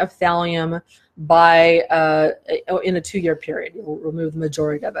majority of thallium by in a 2-year period. You'll remove the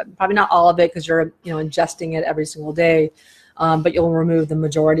majority of it. Probably not all of it because you're ingesting it every single day, but you'll remove the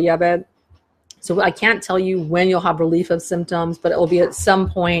majority of it. So I can't tell you when you'll have relief of symptoms, but it will be at some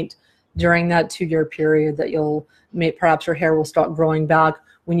point during that 2-year period that perhaps your hair will start growing back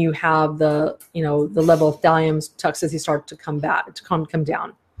when you have the level of thallium toxicity start to come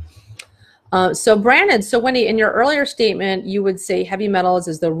down. So Brandon, so Wendy, in your earlier statement, you would say heavy metals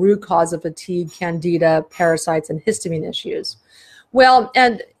is the root cause of fatigue, candida, parasites, and histamine issues. Well,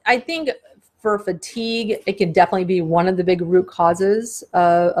 and I think for fatigue, it can definitely be one of the big root causes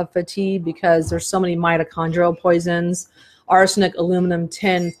of fatigue because there's so many mitochondrial poisons: arsenic, aluminum,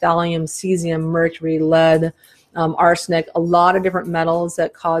 tin, thallium, cesium, mercury, lead, arsenic, a lot of different metals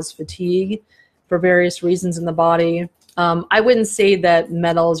that cause fatigue for various reasons in the body. I wouldn't say that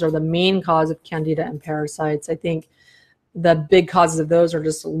metals are the main cause of candida and parasites. I think the big causes of those are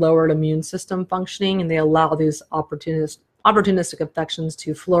just lowered immune system functioning, and they allow these opportunistic infections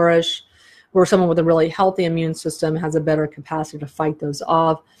to flourish, where someone with a really healthy immune system has a better capacity to fight those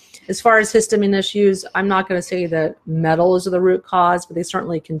off. As far as histamine issues, I'm not going to say that metals are the root cause, but they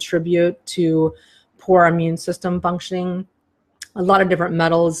certainly contribute to poor immune system functioning. A lot of different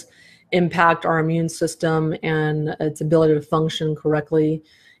metals impact our immune system and its ability to function correctly.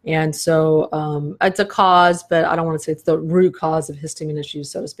 And so it's a cause, but I don't want to say it's the root cause of histamine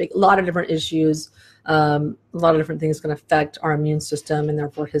issues, so to speak. A lot of different issues, a lot of different things can affect our immune system and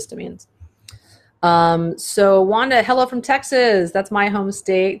therefore histamines. So Wanda, hello from Texas. That's my home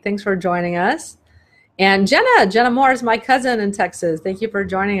state. Thanks for joining us. And Jenna Moore is my cousin in Texas. Thank you for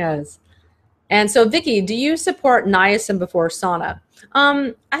joining us. And so Vicky, do you support niacin before sauna?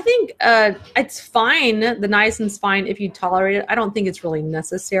 I think it's fine. The niacin's fine if you tolerate it. I don't think it's really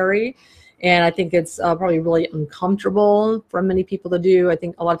necessary. And I think it's probably really uncomfortable for many people to do. I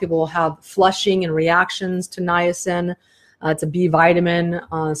think a lot of people will have flushing and reactions to niacin. It's a B vitamin.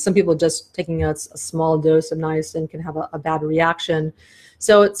 Some people just taking a small dose of niacin can have a bad reaction.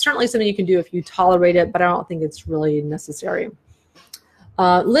 So it's certainly something you can do if you tolerate it, but I don't think it's really necessary.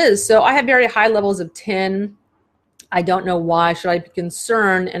 Liz, so I have very high levels of tin. I don't know why. Should I be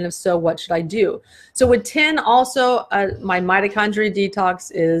concerned? And if so, what should I do? So with tin also, my mitochondria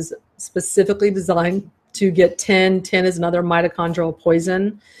detox is specifically designed to get tin. Tin is another mitochondrial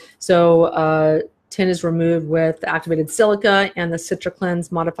poison. So tin is removed with the activated silica and the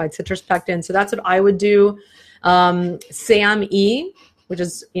CitraCleanse modified citrus pectin. So that's what I would do. SAMe, which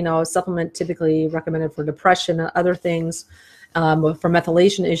is a supplement typically recommended for depression and other things. For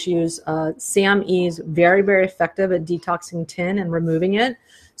methylation issues, SAMe is very, very effective at detoxing tin and removing it.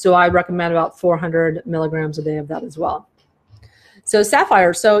 So I recommend about 400 milligrams a day of that as well. So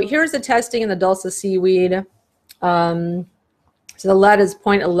Sapphire, so here's the testing in the dulse seaweed. So the lead is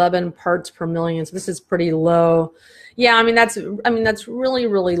 0.11 parts per million. So this is pretty low. Yeah, that's really,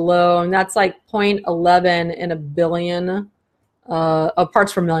 really low. And that's like 0.11 in a billion.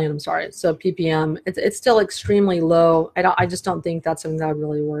 Parts per million, I'm sorry. So ppm, it's still extremely low. I just don't think that's something that I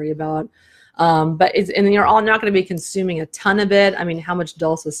really worry about. But and you're all not going to be consuming a ton of it. How much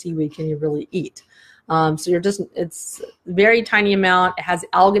dulse seaweed can you really eat? So it's very tiny amount. It has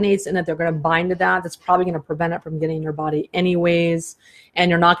alganates in it. They're going to bind to that. That's probably going to prevent it from getting in your body anyways. And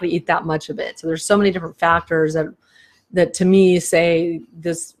you're not going to eat that much of it. So there's so many different factors that to me say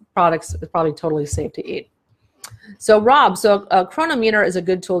this product is probably totally safe to eat. So Rob, so a chronometer is a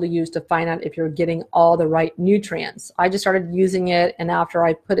good tool to use to find out if you're getting all the right nutrients. I just started using it, and after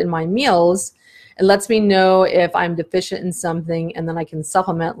I put in my meals, it lets me know if I'm deficient in something, and then I can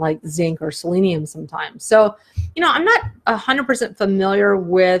supplement like zinc or selenium sometimes. So, I'm not 100% familiar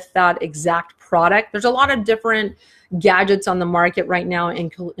with that exact product. There's a lot of different gadgets on the market right now,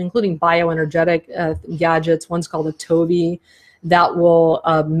 including bioenergetic gadgets. One's called a Toby, that will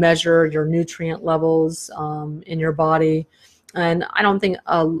measure your nutrient levels in your body. And I don't think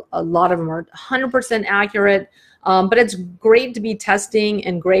a lot of them are 100% accurate, but it's great to be testing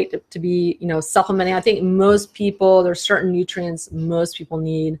and great to be, supplementing. I think most people, there's certain nutrients most people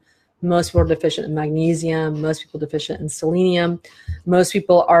need. Most people are deficient in magnesium. Most people are deficient in selenium. Most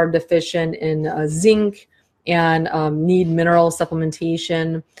people are deficient in zinc and need mineral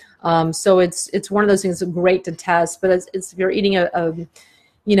supplementation. So it's one of those things that's great to test, but it's if you're eating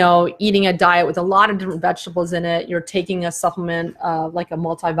eating a diet with a lot of different vegetables in it, you're taking a supplement like a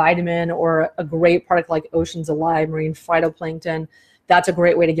multivitamin or a great product like Oceans Alive, marine phytoplankton, that's a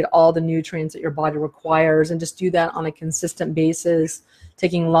great way to get all the nutrients that your body requires, and just do that on a consistent basis,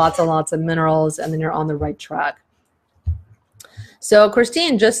 taking lots and lots of minerals, and then you're on the right track. So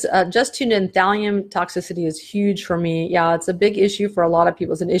Christine, just tuned in. Thallium toxicity is huge for me. Yeah, it's a big issue for a lot of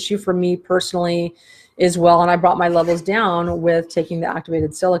people. It's an issue for me personally as well. And I brought my levels down with taking the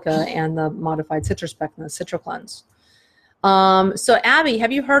activated silica and the modified citrus pectin, the CitraCleanse. So Abby,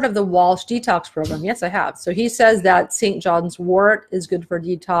 have you heard of the Walsh detox program? Yes, I have. So he says that St. John's wort is good for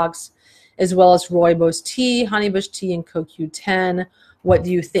detox, as well as rooibos tea, honeybush tea, and CoQ10. What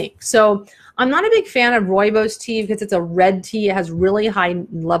do you think? So I'm not a big fan of rooibos tea because it's a red tea. It has really high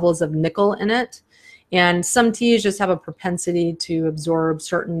levels of nickel in it. And some teas just have a propensity to absorb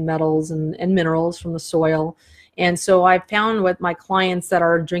certain metals and minerals from the soil. And so I found with my clients that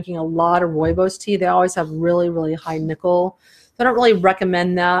are drinking a lot of rooibos tea, they always have really, really high nickel. So I don't really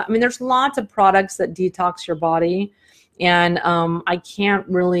recommend that. I mean, there's lots of products that detox your body. And I can't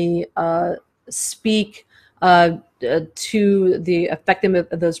really speak to the effectiveness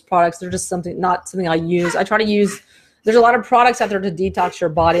of those products. They're just not something I use. I try to use, there's a lot of products out there to detox your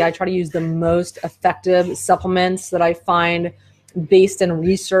body. I try to use the most effective supplements that I find based in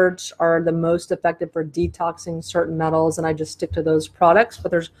research are the most effective for detoxing certain metals, and I just stick to those products. But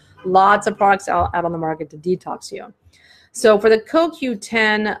there's lots of products out on the market to detox you. So for the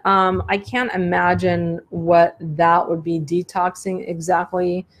CoQ10, I can't imagine what that would be detoxing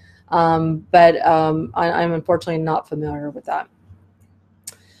exactly. But I'm unfortunately not familiar with that.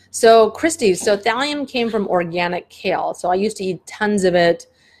 So Christy, so thallium came from organic kale. So I used to eat tons of it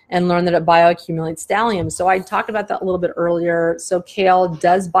and learn that it bioaccumulates thallium. So I talked about that a little bit earlier. So kale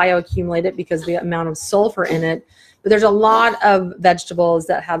does bioaccumulate it because of the amount of sulfur in it. But there's a lot of vegetables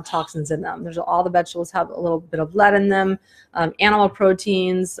that have toxins in them. All the vegetables have a little bit of lead in them, animal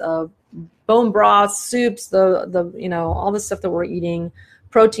proteins, bone broths, soups, all the stuff that we're eating,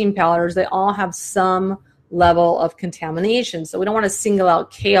 protein powders, they all have some level of contamination. So we don't want to single out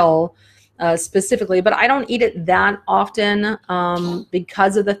kale specifically, but I don't eat it that often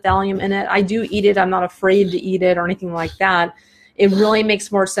because of the thallium in it. I do eat it. I'm not afraid to eat it or anything like that. It really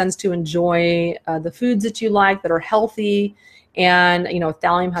makes more sense to enjoy the foods that you like that are healthy. And,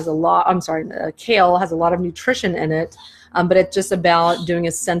 thallium has kale has a lot of nutrition in it, but it's just about doing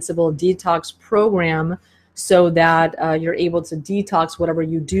a sensible detox program so that you're able to detox whatever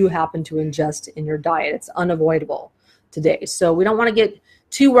you do happen to ingest in your diet. It's unavoidable today. So we don't want to get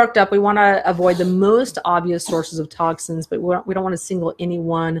too worked up. We want to avoid the most obvious sources of toxins, but we don't want to single any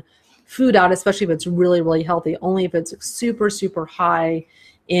one food out, especially if it's really, really healthy, only if it's super, super high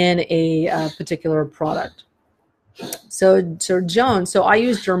in a particular product. So Joan, so I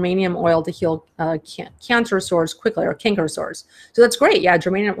use germanium oil to heal cancer sores quickly, or canker sores. So that's great. Yeah,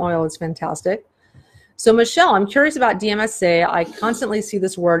 germanium oil is fantastic. So Michelle, I'm curious about DMSA. I constantly see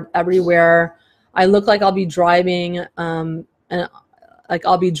this word everywhere. I look like I'll be driving, and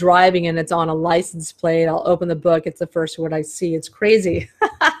it's on a license plate. I'll open the book. It's the first word I see. It's crazy.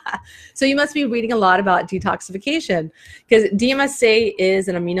 So you must be reading a lot about detoxification, because DMSA is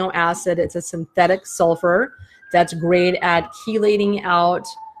an amino acid. It's a synthetic sulfur that's great at chelating out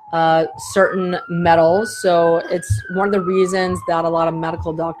certain metals. So it's one of the reasons that a lot of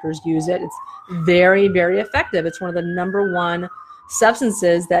medical doctors use it. It's very, very effective. It's one of the #1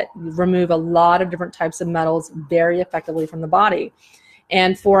 substances that remove a lot of different types of metals very effectively from the body.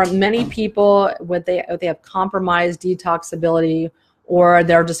 And for many people, if they have compromised detoxability or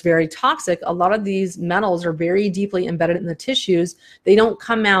they're just very toxic, a lot of these metals are very deeply embedded in the tissues. They don't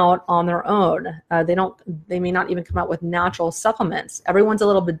come out on their own. They may not even come out with natural supplements. Everyone's a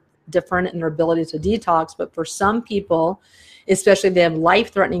little bit different in their ability to detox, but for some people, especially if they have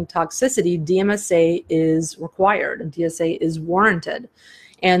life-threatening toxicity, DMSA is required and DSA is warranted.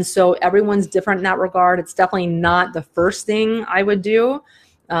 And so everyone's different in that regard. It's definitely not the first thing I would do.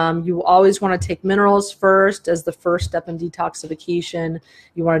 You always want to take minerals first as the first step in detoxification.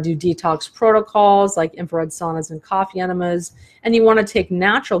 You want to do detox protocols like infrared saunas and coffee enemas. And you want to take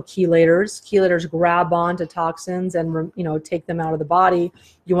natural chelators. Chelators grab onto toxins and take them out of the body.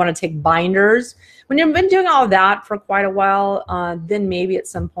 You want to take binders. When you've been doing all of that for quite a while, then maybe at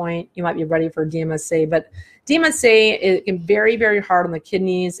some point you might be ready for DMSA. But DMSA is very, very hard on the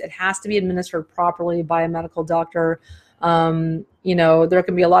kidneys. It has to be administered properly by a medical doctor. There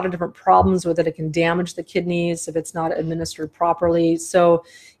can be a lot of different problems with it. It can damage the kidneys if it's not administered properly. So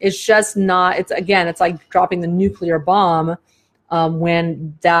it's just not, it's like dropping the nuclear bomb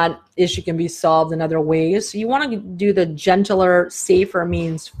when that issue can be solved in other ways. So you want to do the gentler, safer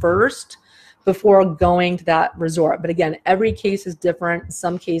means first before going to that resort. But again, every case is different. In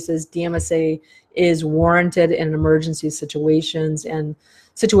some cases, DMSA is warranted in emergency situations and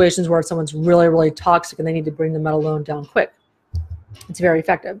situations where someone's really, really toxic and they need to bring the metal load down quick. It's very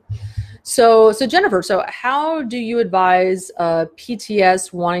effective. So Jennifer, so how do you advise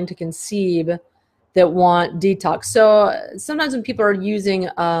PTS wanting to conceive that want detox? So sometimes when people are using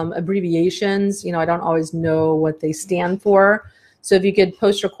abbreviations, I don't always know what they stand for. So if you could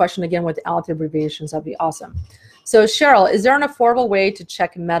post your question again without the abbreviations, that'd be awesome. So Cheryl, is there an affordable way to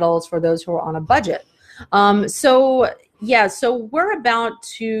check metals for those who are on a budget? So Yeah, so we're about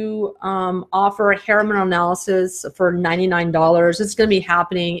to offer a hair mineral analysis for $99. It's going to be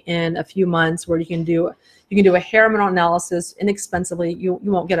happening in a few months, where you can do a hair mineral analysis inexpensively. You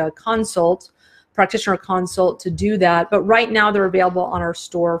won't get a practitioner consult to do that, but right now they're available on our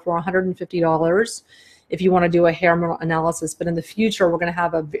store for $150 if you want to do a hair mineral analysis. But in the future, we're going to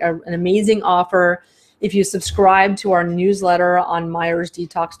have an amazing offer. If you subscribe to our newsletter on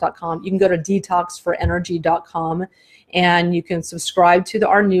myersdetox.com, you can go to detoxforenergy.com and you can subscribe to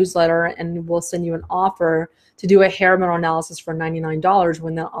our newsletter, and we'll send you an offer to do a hair mineral analysis for $99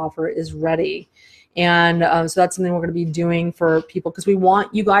 when that offer is ready. And so that's something we're going to be doing for people, because we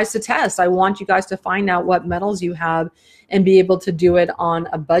want you guys to test. I want you guys to find out what metals you have and be able to do it on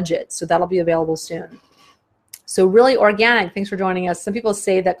a budget. So that'll be available soon. So really organic. Thanks for joining us. Some people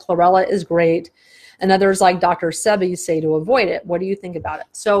say that chlorella is great, and others, like Dr. Sebi, say to avoid it. What do you think about it?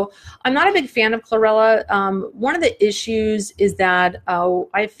 So I'm not a big fan of chlorella. One of the issues is that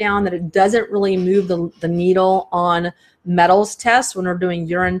I found that it doesn't really move the needle on metals tests when we're doing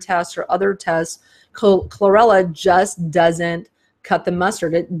urine tests or other tests. Chlorella just doesn't cut the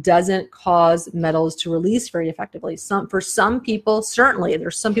mustard. It doesn't cause metals to release very effectively. For some people, certainly,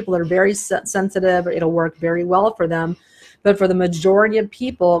 there's some people that are very sensitive, it'll work very well for them. But for the majority of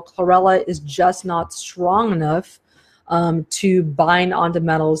people, chlorella is just not strong enough to bind onto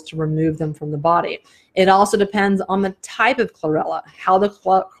metals to remove them from the body. It also depends on the type of chlorella, how the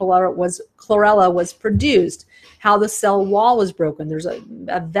chlorella was produced, how the cell wall was broken. There's a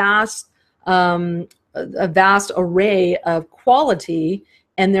vast array of quality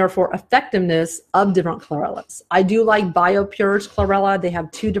and therefore effectiveness of different chlorellas. I do like BioPure's chlorella. They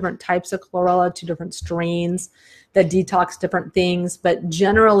have 2 different types of chlorella, 2 different strains that detox different things. But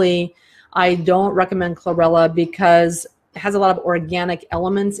generally, I don't recommend chlorella because it has a lot of organic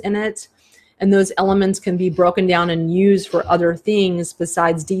elements in it. And those elements can be broken down and used for other things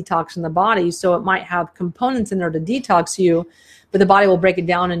besides detoxing the body. So it might have components in there to detox you, but the body will break it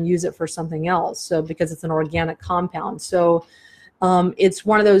down and use it for something else. So because it's an organic compound. So it's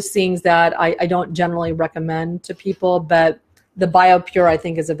one of those things that I don't generally recommend to people, but the BioPure, I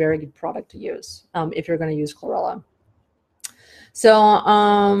think, is a very good product to use if you're going to use chlorella.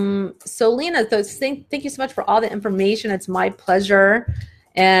 So, Lena, thank you so much for all the information. It's my pleasure.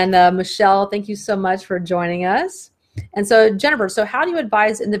 And Michelle, thank you so much for joining us. And so, Jennifer, so how do you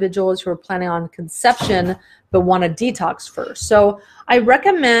advise individuals who are planning on conception but want to detox first? So I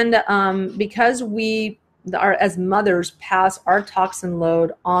recommend, because we are, as mothers, pass our toxin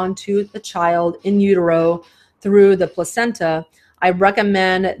load onto the child in utero through the placenta, I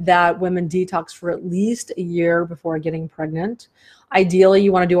recommend that women detox for at least a year before getting pregnant. Ideally,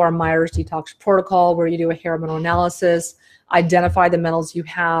 you want to do our Myers Detox protocol, where you do a hair mineral analysis, identify the metals you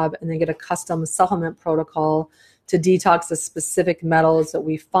have, and then get a custom supplement protocol to detox the specific metals that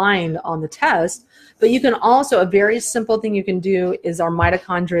we find on the test. But you can also, a very simple thing you can do is our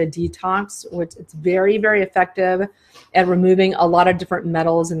Mitochondria Detox, which it's very, very effective at removing a lot of different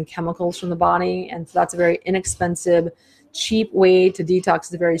metals and chemicals from the body. And so that's a very inexpensive, cheap way to detox.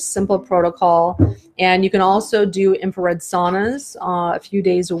 It's a very simple protocol. And you can also do infrared saunas a few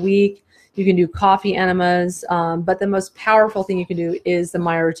days a week. You can do coffee enemas, but the most powerful thing you can do is the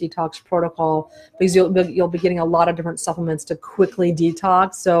Myers Detox protocol, because you'll be getting a lot of different supplements to quickly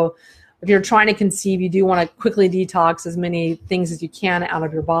detox. So if you're trying to conceive, you do want to quickly detox as many things as you can out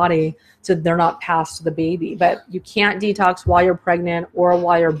of your body so they're not passed to the baby. But you can't detox while you're pregnant or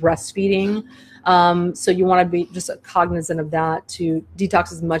while you're breastfeeding. So you want to be just cognizant of that, to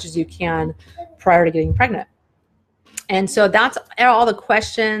detox as much as you can prior to getting pregnant. And so that's all the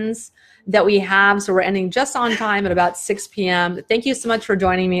questions that we have. So we're ending just on time at about 6 p.m. Thank you so much for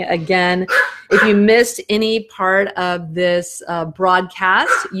joining me again. If you missed any part of this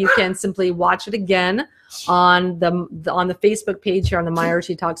broadcast, you can simply watch it again on the Facebook page here, on the Myers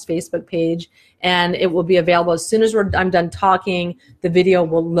Detox Facebook page, and it will be available as soon as I'm done talking. The video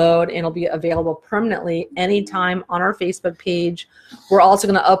will load and it'll be available permanently anytime on our Facebook page. We're also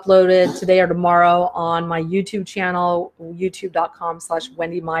going to upload it today or tomorrow on my YouTube channel,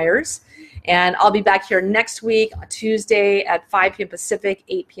 youtube.com/Wendy Myers. And I'll be back here next week, Tuesday at 5 p.m. Pacific,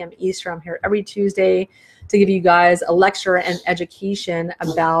 8 p.m. Eastern. I'm here every Tuesday to give you guys a lecture and education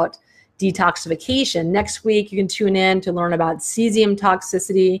about detoxification. Next week, you can tune in to learn about cesium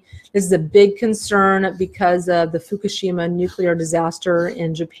toxicity. This is a big concern because of the Fukushima nuclear disaster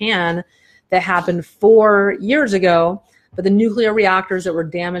in Japan that happened 4 years ago. But the nuclear reactors that were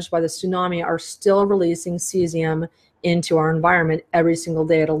damaged by the tsunami are still releasing cesium into our environment every single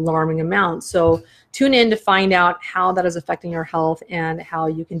day at alarming amounts. So tune in to find out how that is affecting your health and how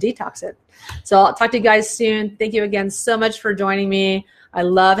you can detox it. So I'll talk to you guys soon. Thank you again so much for joining me. I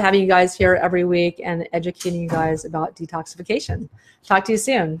love having you guys here every week and educating you guys about detoxification. Talk to you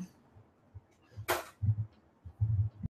soon.